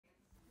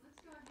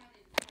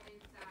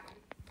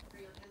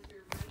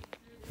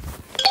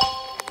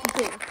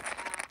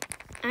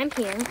I'm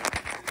here,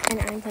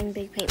 and I'm playing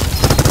big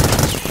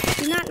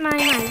paintball. Do not mind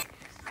my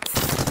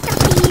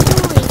stuffy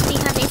voice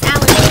because it's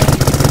allergies.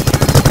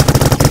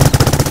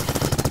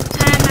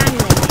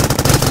 Anyway.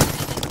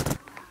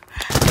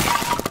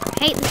 I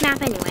hate this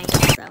map anyway,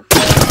 so.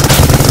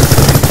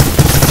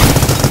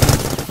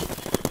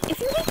 If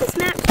you hate this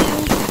map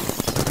too,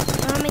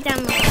 comment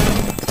down below.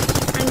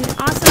 And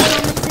also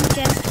comment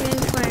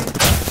suggestions for my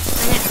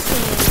next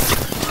game.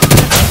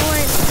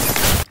 Before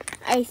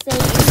I say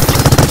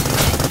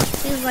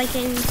please like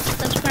and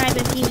subscribe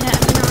if you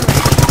haven't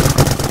already.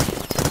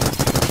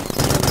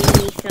 It'll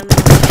be some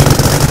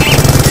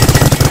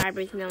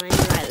subscribers knowing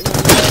rather than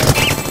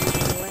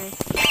anyway.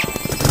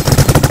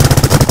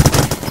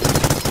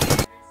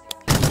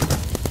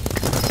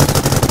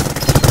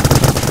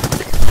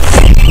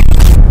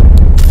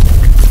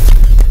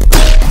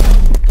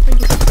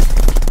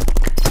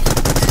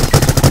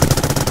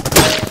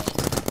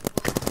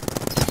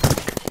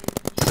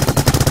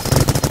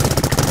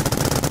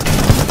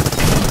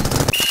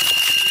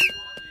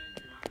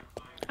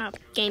 Oh,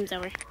 game's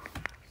over.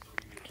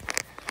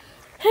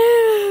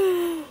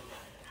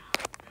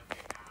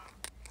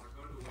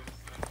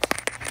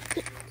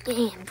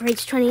 And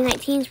Bridge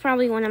 2019 is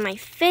probably one of my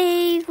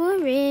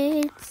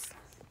favorites.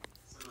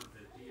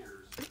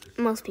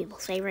 Most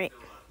people's favorite.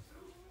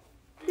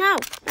 No,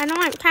 I don't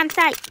want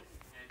campsite.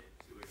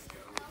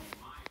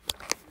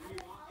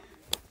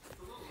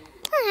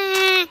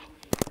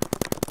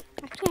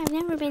 Actually, I've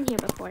never been here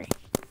before.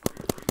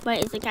 But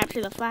it's to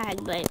capture the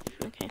flag, but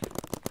okay.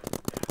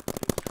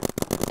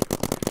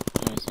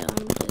 So I'm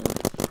gonna do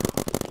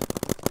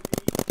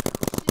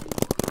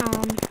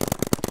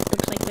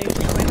looks like there's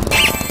no way.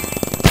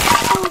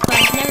 Oh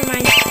god, never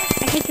mind. I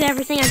fixed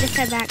everything, I just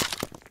said that.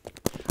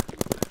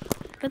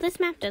 But this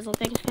map does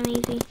look like it's kinda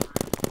easy.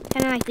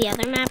 Kinda like the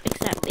other map,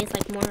 except it's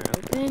like more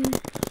open.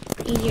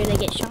 Easier to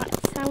get shots,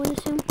 I would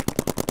assume.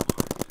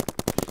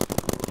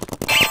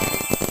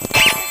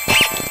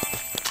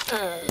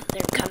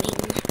 They're coming.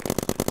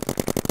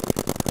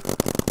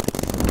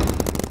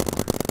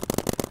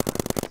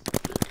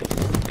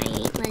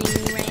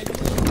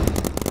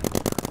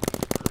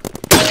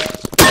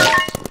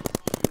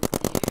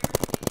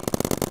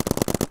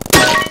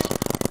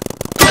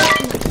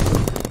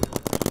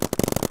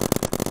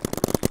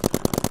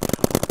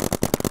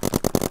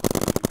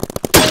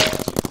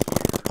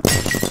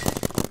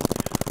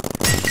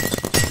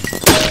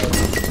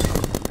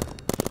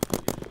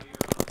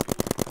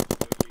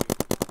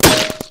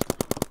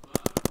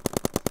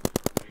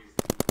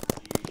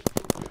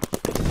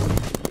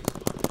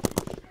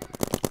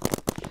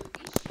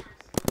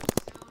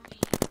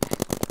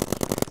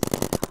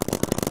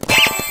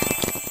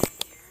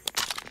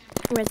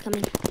 Red's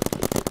coming.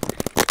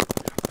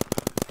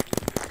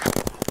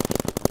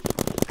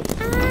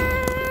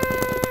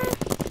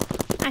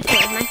 I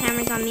swear, my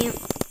camera's on mute.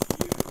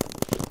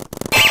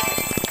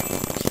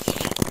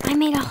 I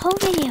made a whole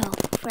video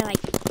for like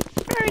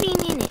 30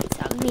 minutes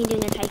of me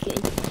doing a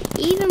tycoon.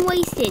 Even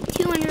wasted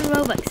 200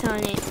 Robux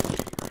on it.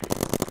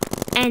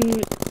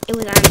 And it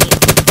was on mute.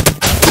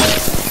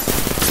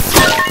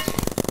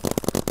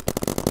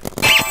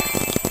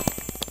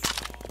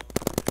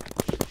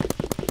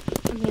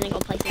 I'm gonna go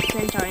place a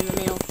centaur in the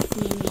middle.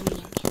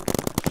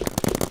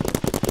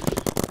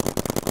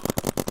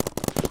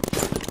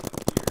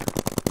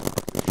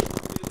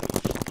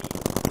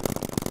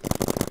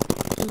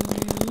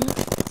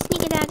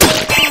 Sneak attack.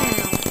 Oh,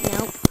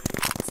 nope.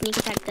 Sneak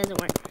attack doesn't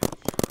work.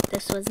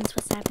 This wasn't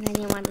supposed to happen. I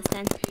didn't want this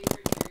then.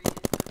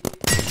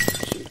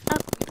 Shoot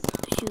up.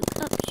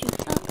 Shoot up. Shoot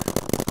up.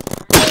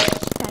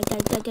 Die.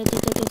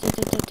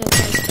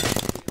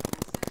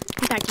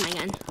 Back to my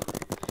gun.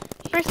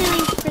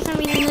 Personally, for some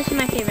reason, this is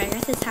my favorite. I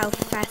guess it's how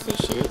fast it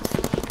shoots.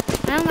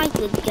 I don't like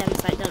the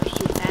guns that don't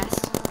shoot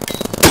fast.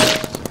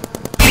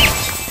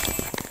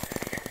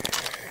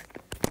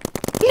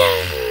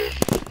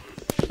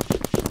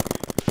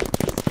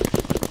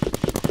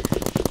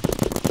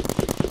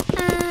 I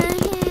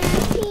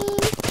have seen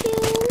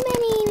too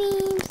many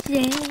memes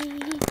today.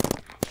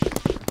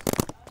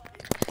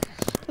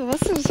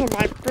 This is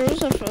my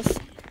bruises.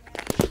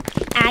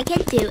 I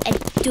can do a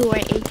door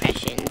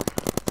impression.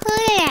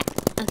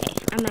 Okay,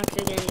 I'm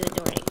actually gonna do a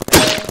door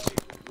impression.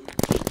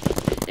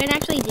 You can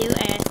actually do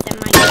a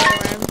semi-door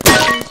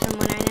impression from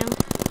what I know.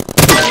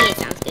 To me, it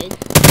sounds good.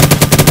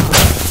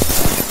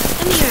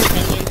 Tell me your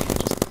opinion.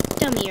 Just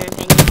tell me your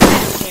opinion. I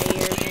don't care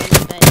your opinion,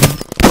 but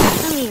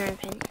tell me your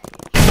opinion.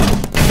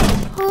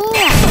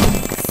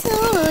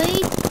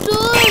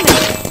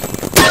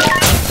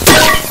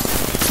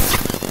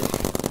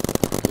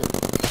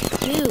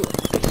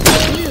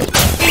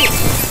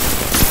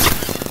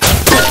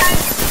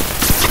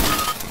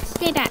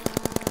 Stay back.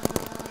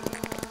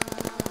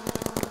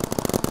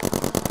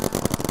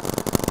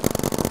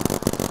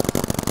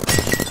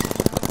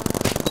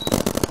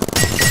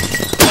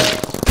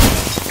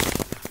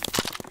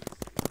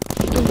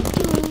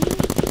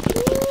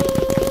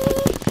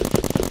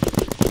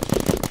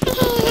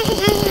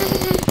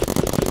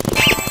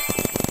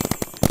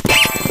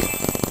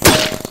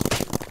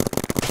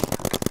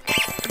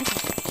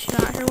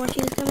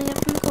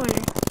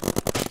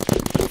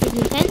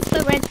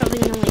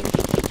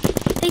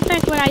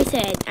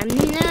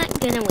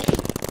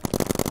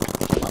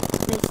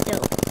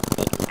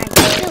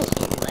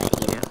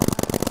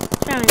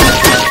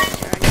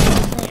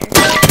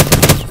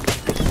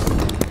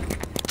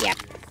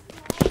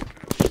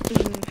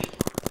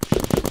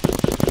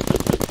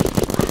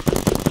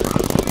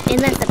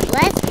 Unless the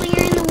best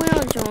player in the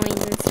world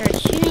joins and starts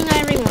shooting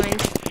everyone.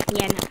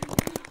 Yeah, no.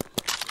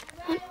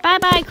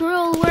 Bye-bye,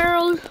 cruel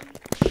world.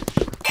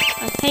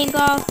 A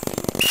paintball.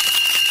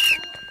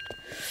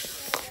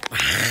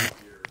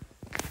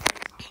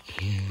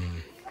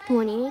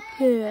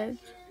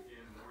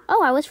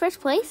 Oh, I was first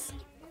place?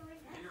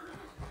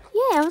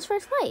 Yeah, I was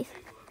first place.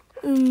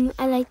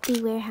 I like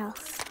the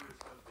warehouse.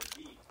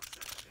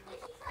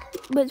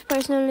 But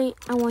personally,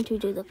 I want to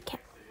do the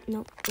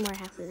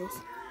warehouse it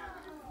is.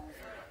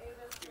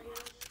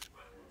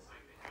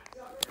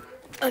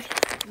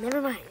 Okay,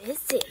 never mind. Let's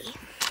see.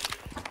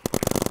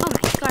 Oh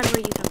my god,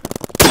 where you come from?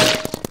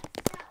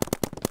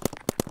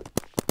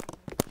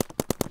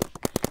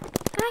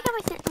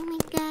 Oh my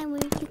god,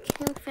 where did you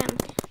come from?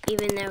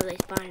 Even though they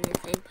spawn in the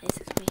same place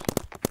as me.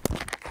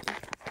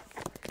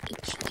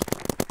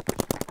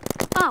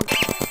 Oh!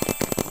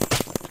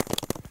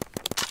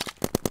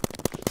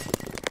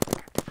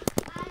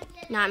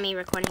 Not me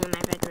recording in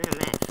my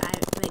bedroom at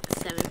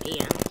 7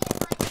 p.m.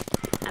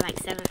 At like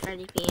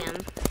 7:30 p.m.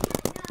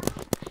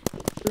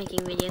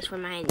 Making videos for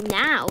my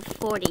now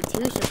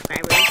 42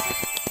 subscribers.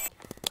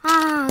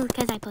 Oh,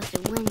 because I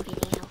posted one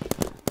video.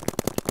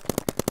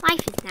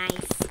 Life is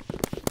nice.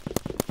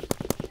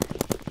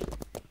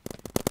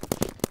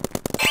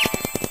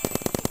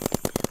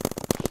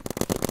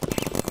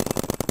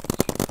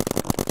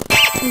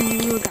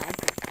 Oh god.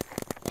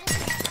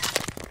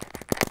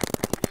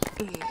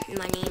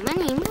 Money,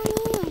 money,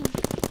 money.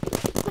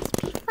 Must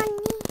be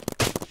funny.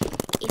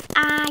 If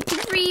I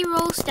could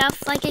re-roll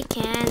stuff like I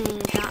can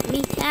and it got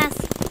me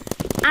tests,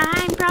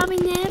 I'm probably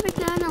never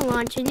gonna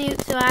launch a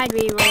nuke, so I'd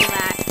re-roll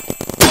that.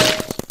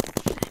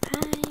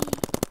 Bye-bye.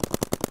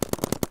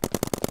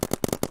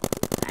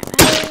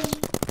 Bye-bye.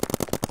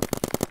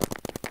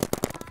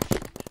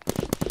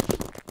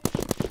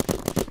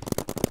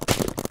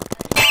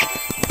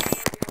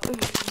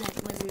 That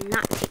was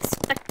not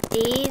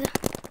expected.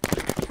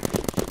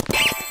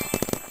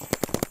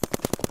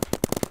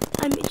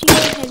 I'm itching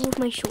my head with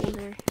my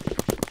shoulder.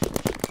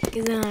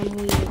 Because I'm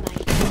weird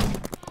like that.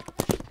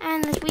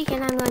 And this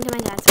weekend I'm going to my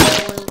dad's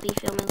house where we'll be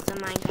filming some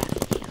Minecraft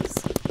videos.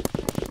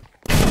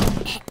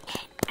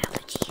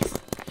 Allergies.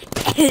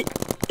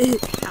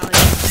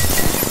 Allergies.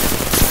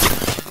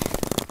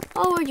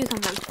 Oh, where'd you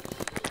come from?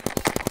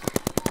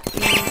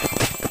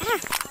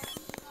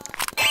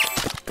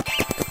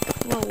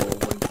 Whoa, whoa,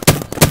 whoa.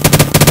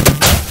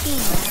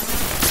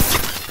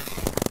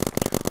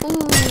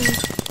 Ooh.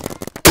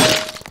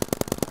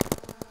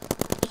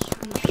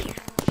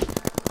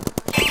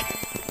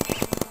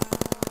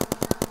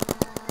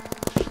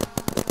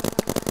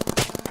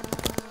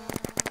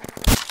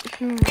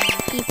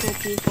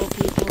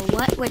 People,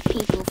 what would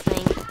people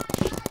think?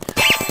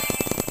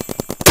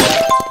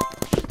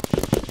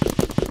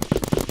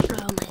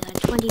 Oh my god,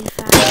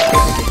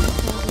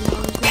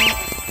 $25,000 now.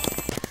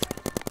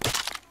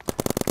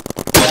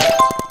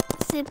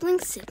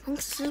 Siblings.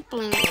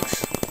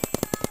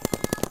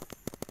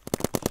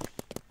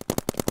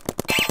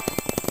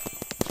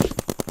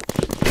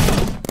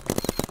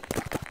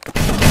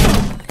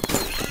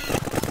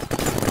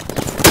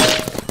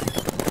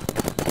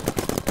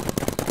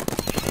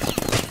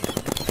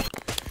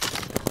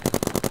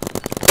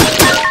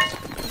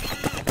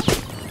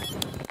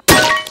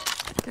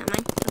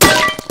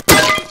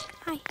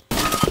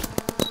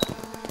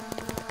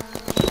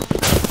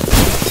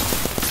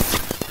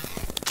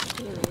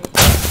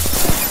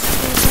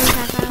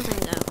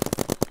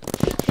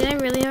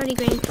 Really already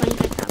gained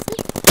 25,000?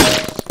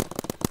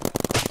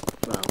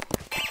 Well,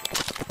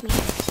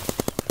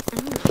 I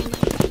don't know,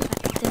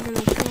 that doesn't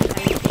make sense.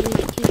 I was getting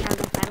like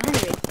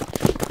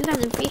 2,500.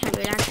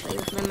 2,300 actually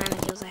with the amount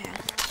of kills I had.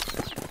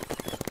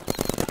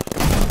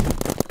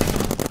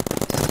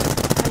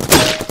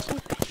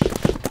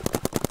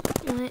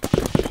 What?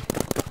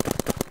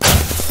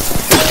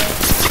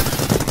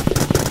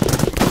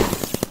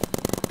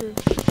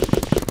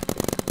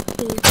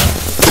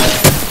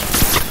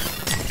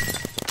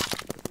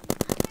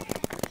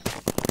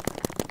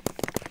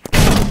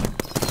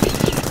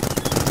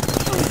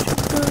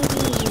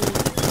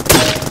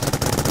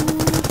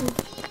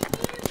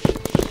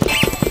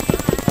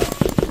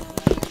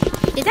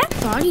 Did that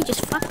body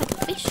just flop like a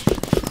fish?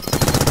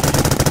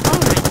 Oh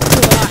my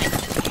god.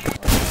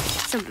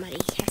 Somebody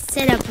has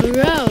set up a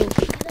row.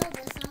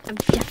 I'm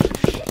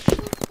definitely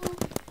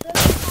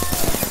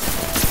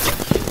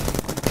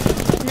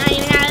not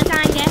even out of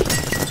time yet.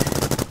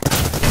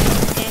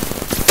 Okay.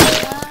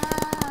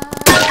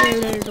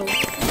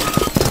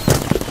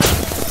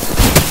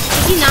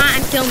 If you're not,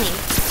 I'm filming.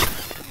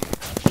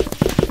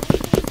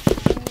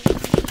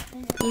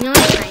 You know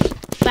it's fine.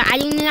 But I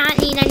do not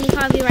need any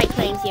copyright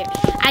claims here.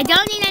 I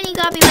don't need any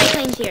copyright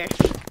claims here.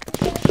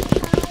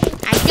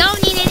 I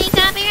don't need any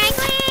copyright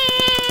claims.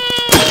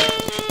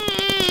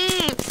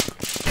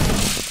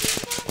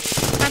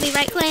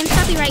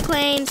 Copyright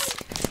claims.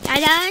 I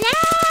don't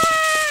know.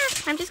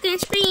 I'm just gonna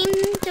scream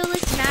till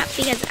it stops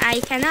because I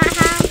cannot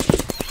have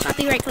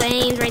copyright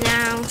claims right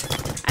now.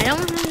 I don't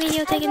want my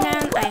video taken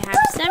down. I have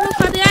several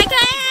copyright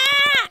claims.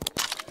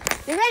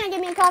 You're gonna give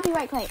me a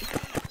copyright claim.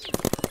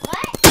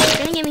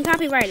 gonna get me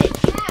copyrighted.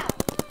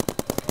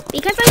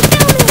 Because I'm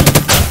filming!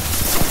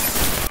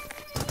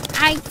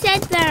 I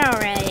said that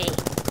already.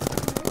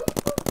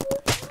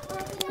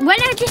 What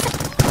I just...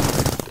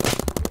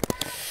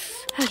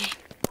 Okay.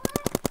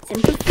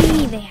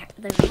 Sympathy, there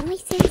are only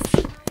 6.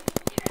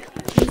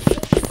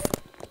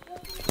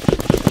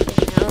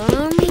 There are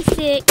only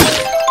 6.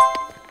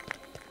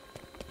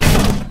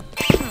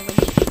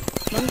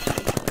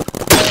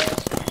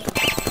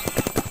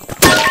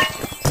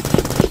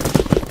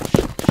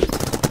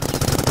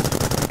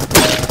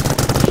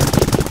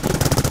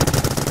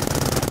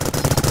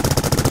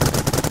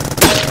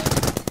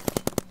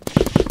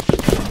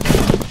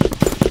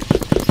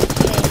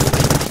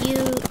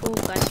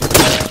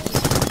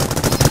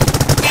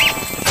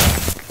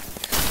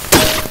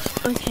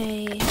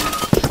 Okay.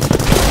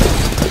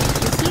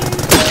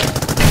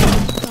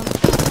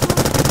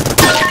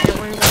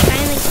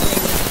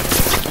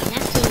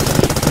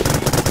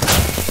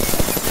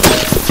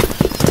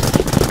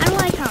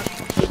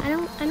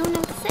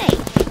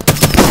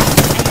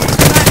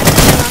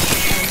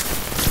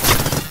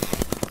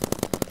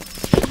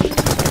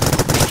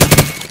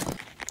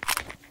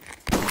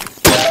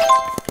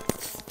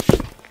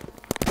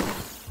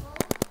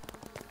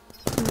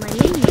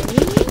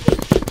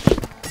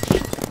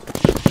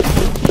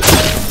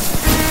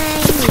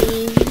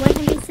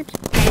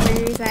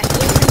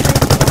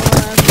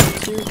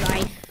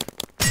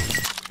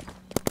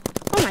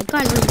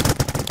 God, really.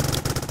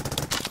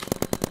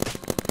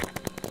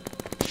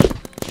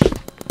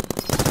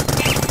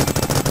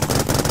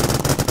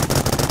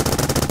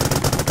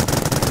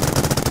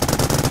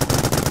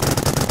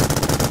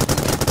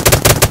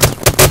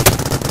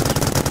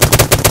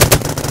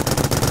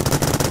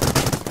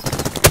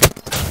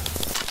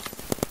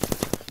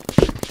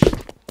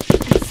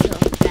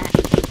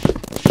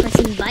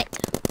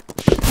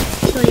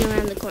 Floating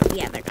around the corner.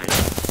 Yeah, they're gone.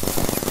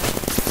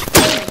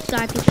 Oh my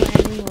God, people are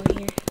having more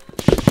here.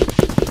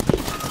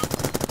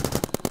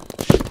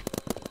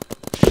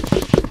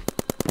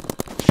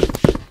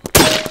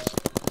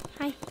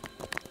 Hi.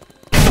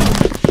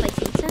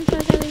 Placing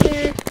sensors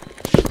everywhere.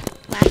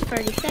 Last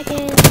 30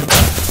 seconds.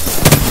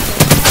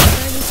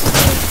 30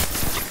 seconds.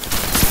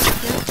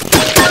 Nope.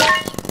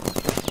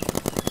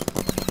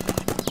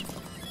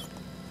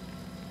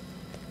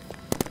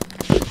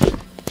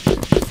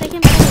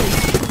 Second place.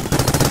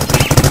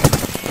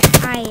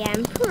 I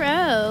am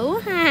pro.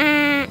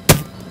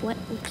 What?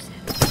 Oops.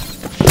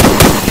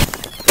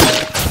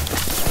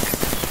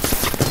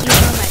 You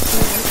saw that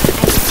too.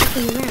 I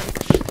was around.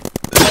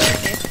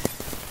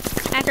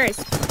 Hackers.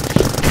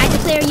 I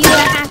declare you a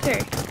hacker.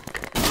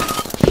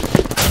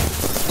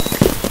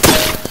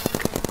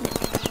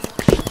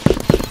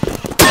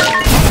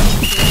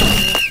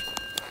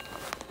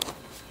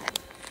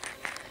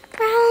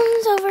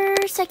 Round's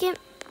over. Second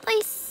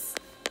place.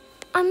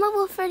 I'm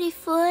level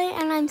 34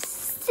 and I'm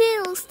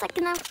still stuck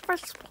in that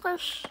first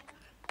place.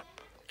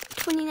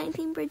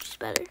 2019 bridge is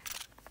better.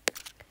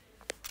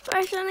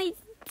 Personally,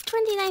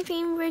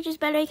 2019 bridge is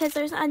better because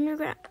there's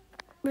underground.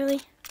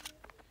 Really?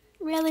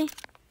 Really?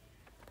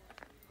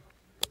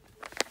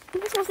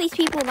 What's with these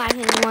people that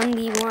have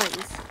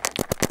 1v1s?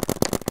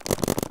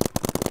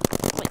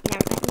 Wait,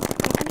 never mind.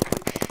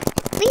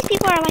 These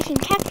people are like in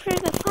capture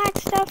the flag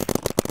stuff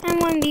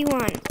and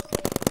 1v1.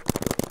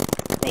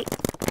 Wait,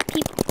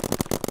 people.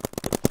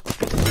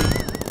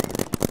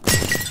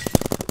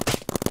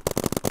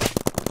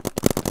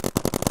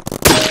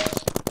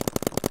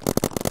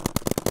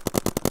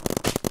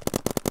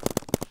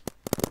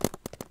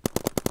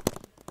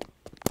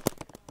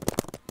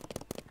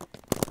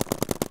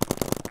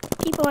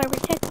 People are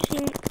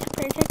protecting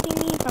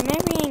me from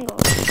every angle.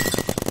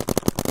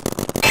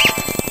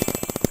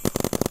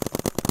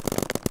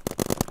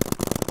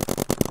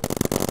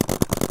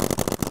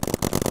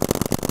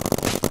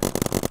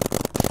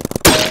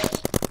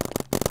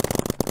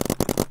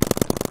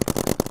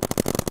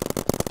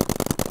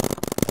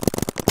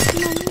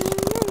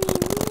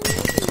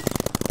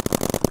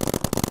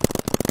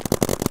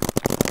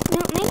 No,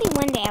 maybe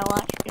one day I'll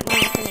watch it.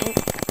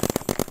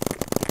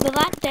 But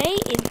that day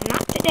is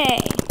not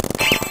today.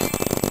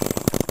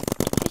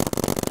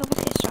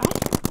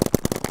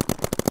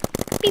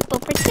 People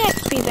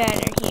protect me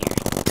better here.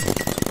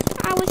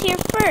 I was here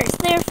first,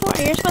 therefore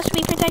you're supposed to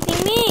be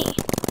protecting me.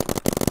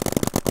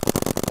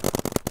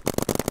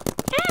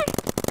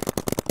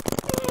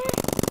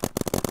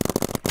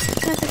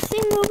 Not a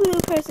single blue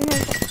person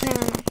has...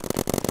 Never mind.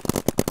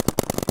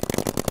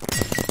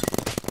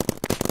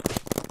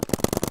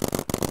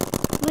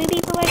 Blue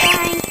people are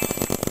dying.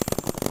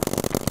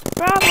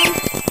 Problem.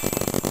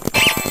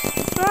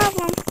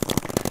 Problem.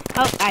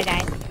 Oh, I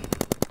died.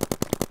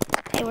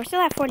 Hey, we're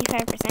still at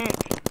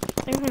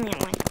 45%. There's only at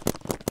 1. 2.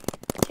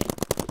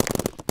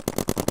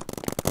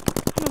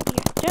 I don't think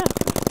it's just.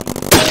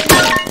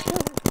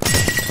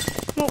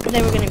 Well,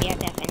 they were gonna be at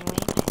death anyway.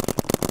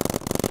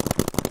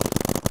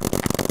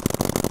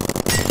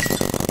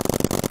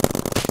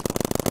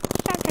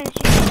 Stop trying to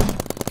shoot me.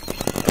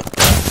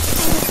 I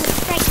was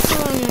strike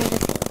throwing over the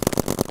field.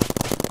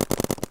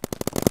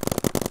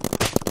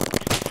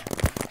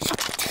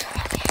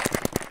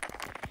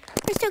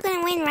 still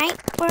gonna win, right?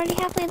 We're already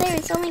halfway there.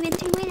 It's only been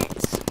 2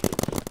 minutes.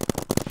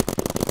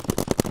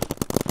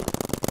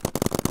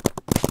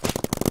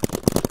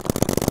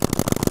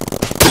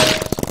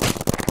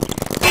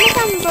 Comment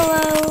down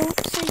below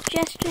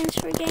suggestions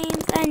for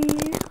games. I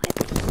know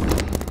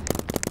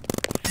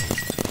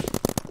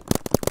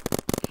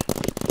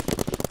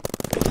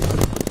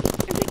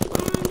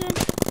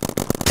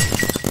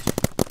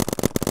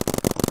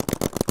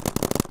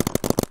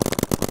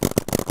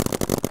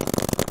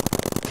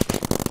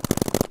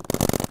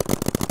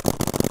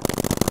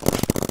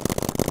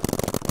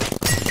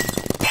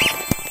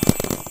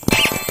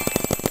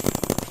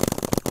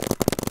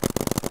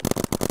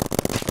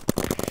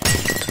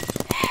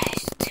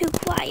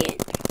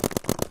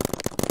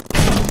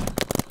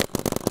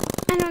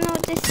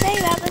say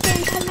that, but at the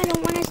same time I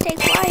don't want to stay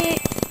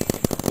quiet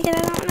because I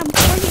don't want to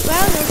bore you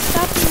out or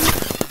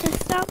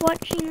stop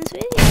watching this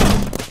video.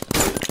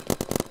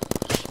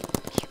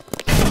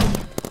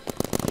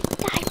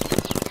 Die,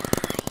 please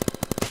die.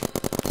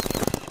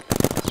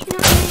 You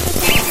know,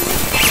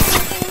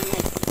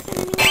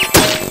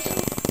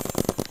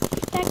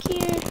 back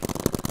here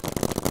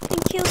and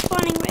kill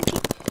spawning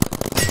Reggie.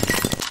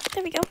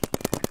 There we go.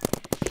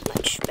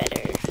 Much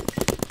better.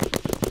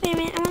 Wait a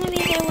minute, I want to be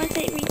there once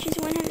it reaches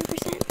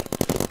 100%.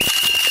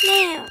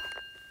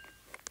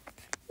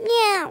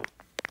 Now,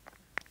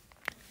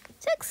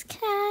 6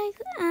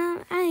 tags.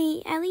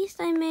 At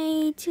least I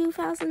made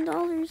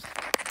 $2,000,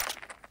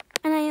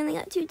 and I only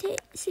got 6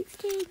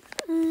 tags.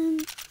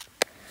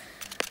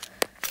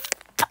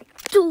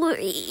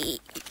 Jewelry.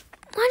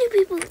 Why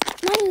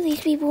do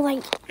these people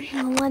like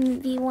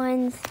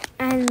 1v1s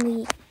and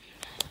the?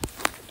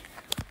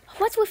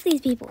 What's with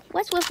these people?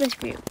 What's with this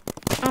group?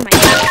 Oh my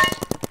god!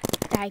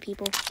 Die,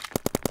 people.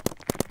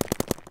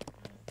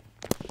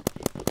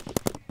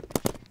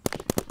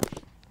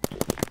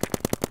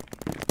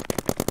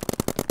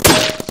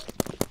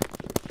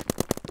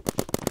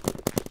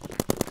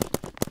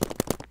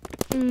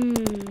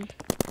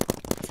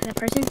 Is that a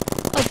person?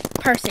 Oh,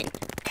 person.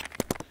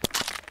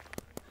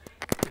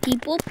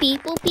 People.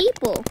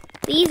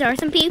 These are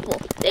some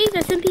people.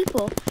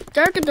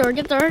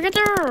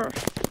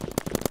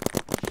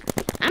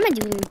 I'm gonna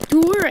do a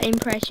Dora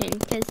impression,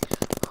 because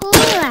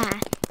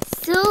hola,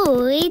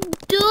 soy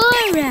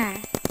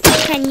Dora.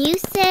 Can you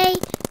say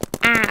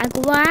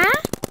agua?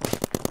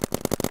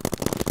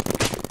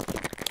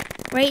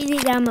 Rate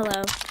it down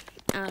below.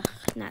 Ugh,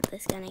 not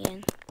this gun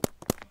again.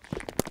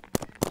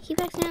 Keep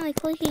accidentally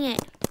clicking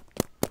it.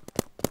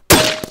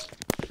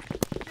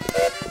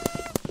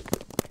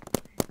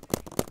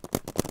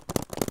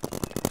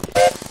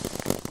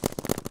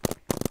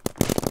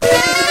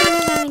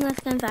 Having less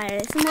gunfire.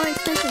 It's a more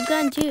expensive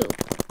gun too.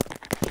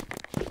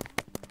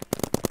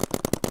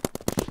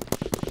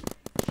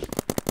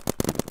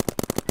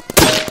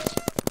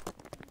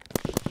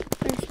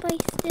 First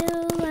place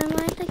still. I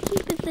want to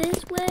keep it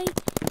this way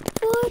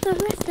for the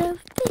rest of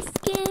this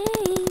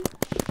game.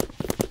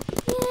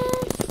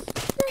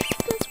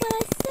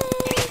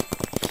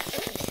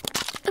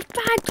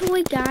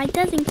 Toy guy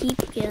doesn't keep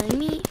killing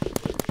me.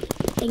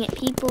 Dang it,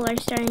 people are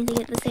starting to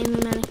get the same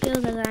amount of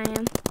kills as I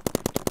am.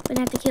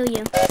 Gonna have to kill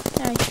you.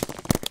 Sorry.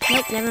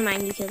 Nope, never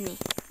mind, you killed me.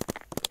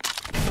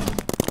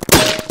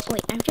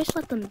 Wait, I've just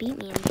let them beat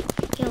me in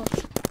kills.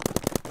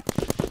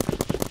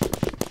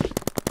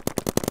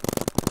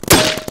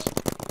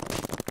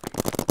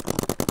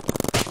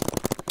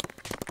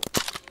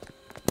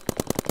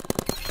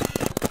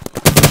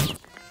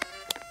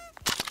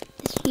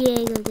 This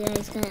Diego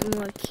guy's got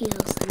more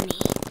kills than me.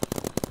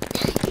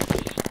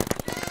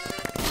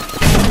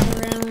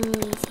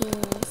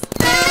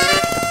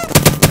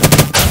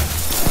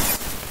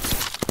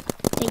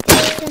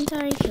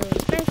 Sorry, kill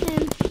this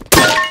person.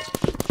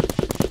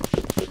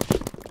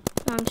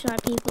 Long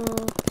shot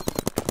people.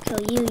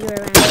 Kill you, you're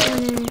around the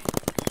corner.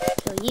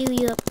 Kill you,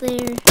 you up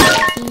there. I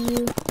see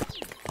you.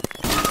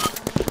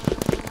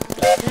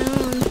 Get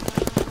down. At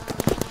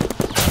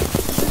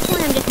this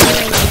point, I'm just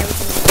narrating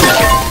everything.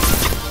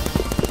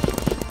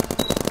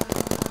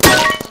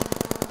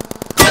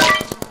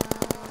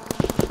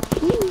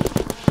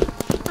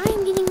 I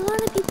am getting a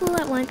lot of people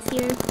at once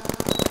here.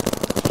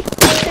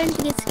 It's starting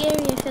to get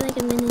scary. I feel like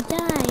I'm gonna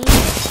die.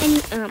 And,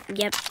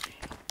 yep.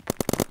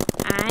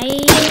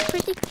 I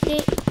predicted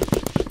it.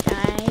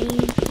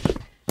 Die.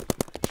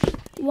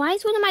 Why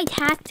is one of my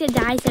tasks to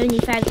die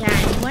 75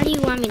 times? Why do you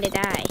want me to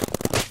die?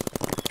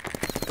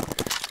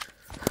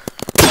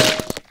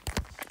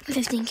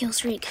 15 kill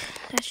streak.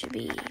 That should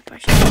be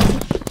partial.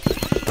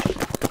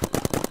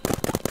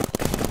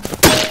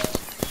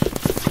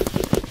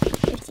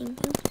 15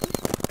 kills.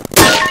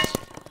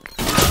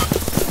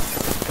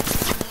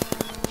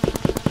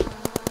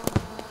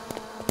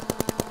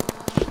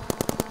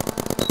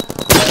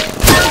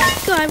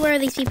 God, where are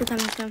these people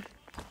coming from?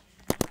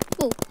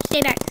 Oh,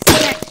 stay back, stay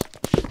back.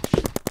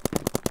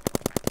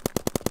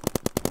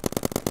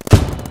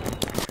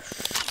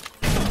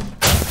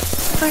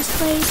 First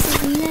place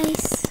is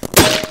nice,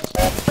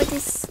 but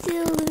it's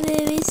still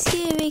very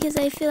scary because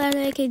I feel like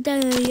I could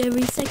die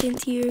every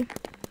second here.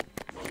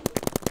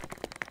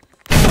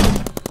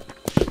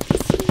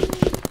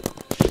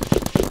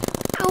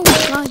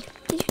 god.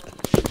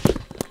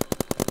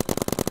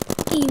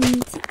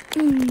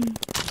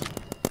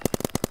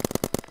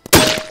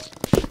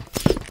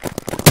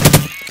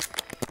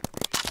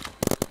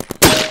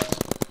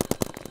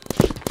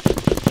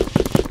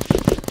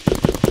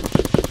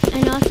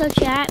 And also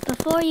chat,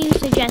 before you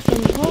suggest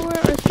any horror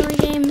or story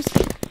games,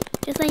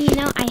 just letting you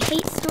know, I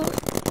hate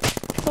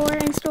horror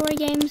and story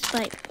games,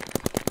 but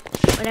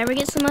whatever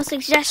gets the most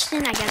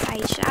suggestion, I guess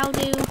I shall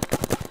do.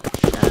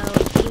 So,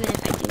 even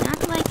if I do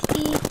not like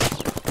the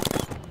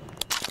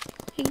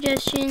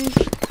suggestions,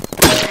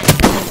 and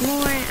there's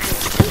more, I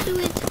will still do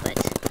it, but,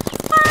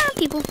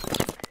 people.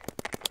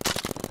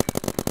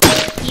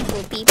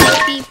 These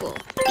are people.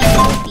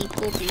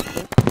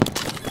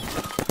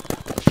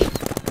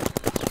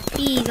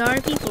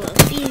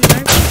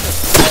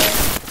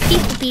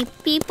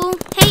 People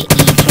hate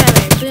each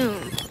other.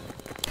 Boom.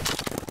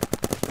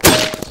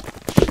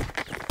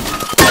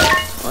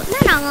 Well,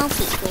 not all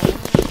people,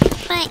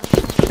 but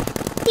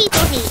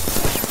people hate.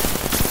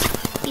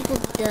 People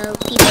dumb.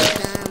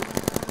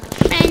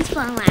 Friends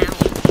fall out.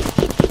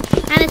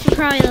 And this is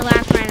probably the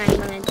last round I'm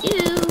gonna do.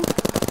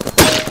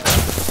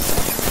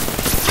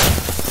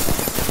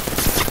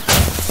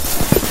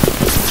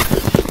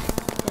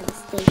 Gotta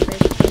stay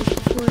first place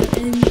before it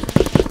ends.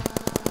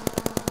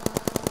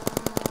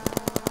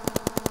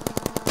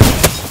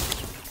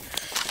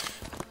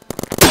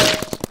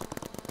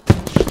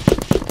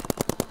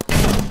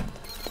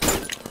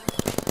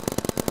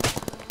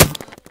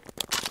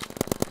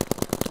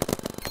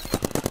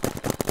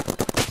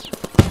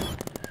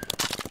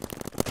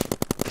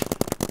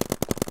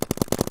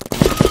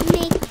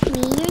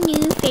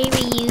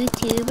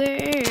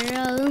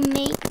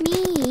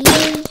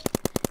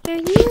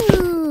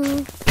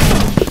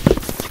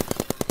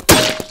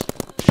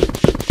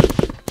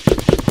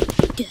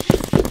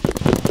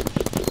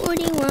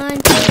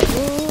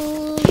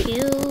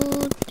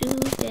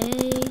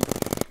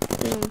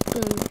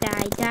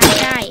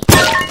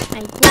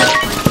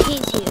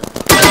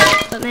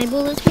 My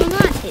bullets will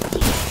not hit you.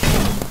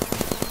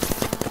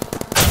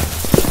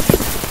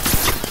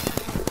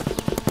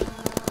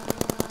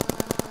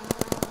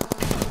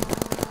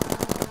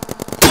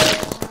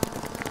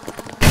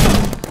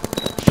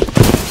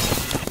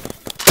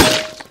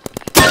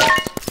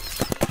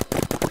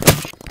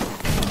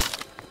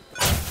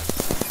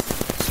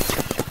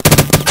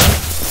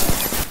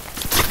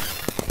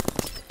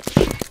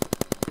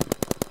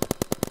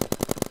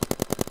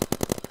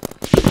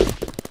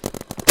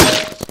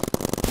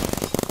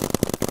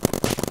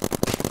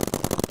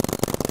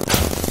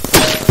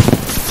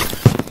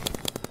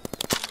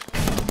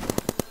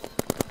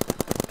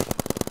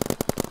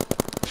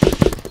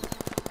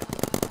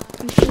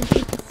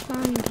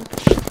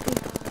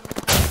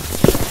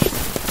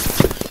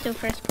 Still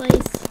first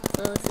place,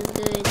 so this is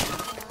good.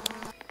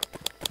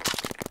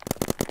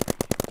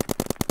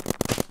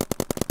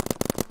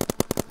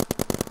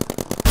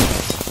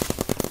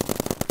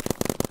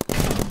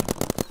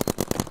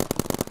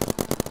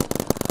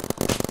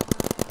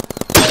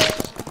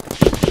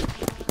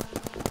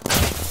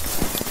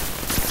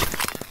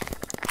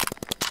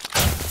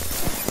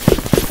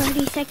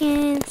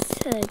 Seconds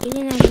to get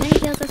in as many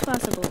kills as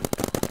possible.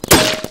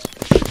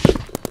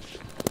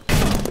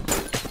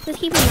 Just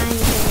keep in mind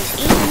this is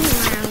an 8-minute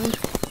round.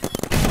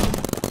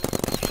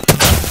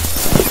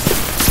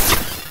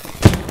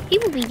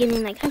 People be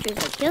getting like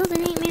hundreds of kills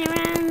in 8-minute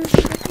rounds.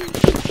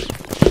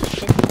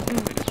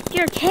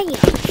 Pure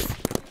chaos.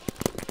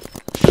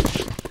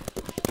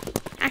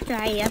 After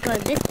I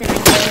upload this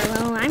tonight,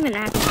 well, I'm gonna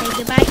have to say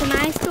goodbye to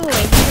my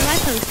storage until I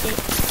post it.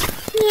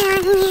 Yeah.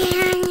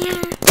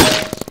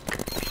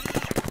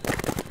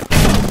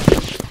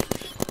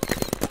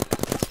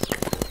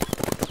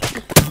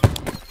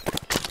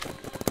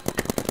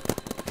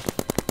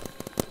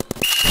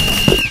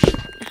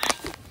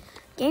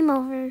 Game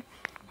over.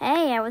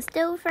 Hey, I was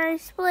still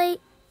first place.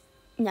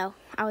 No,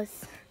 I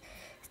was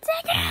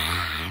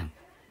second.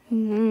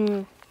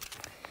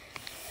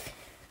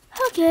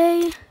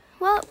 Okay.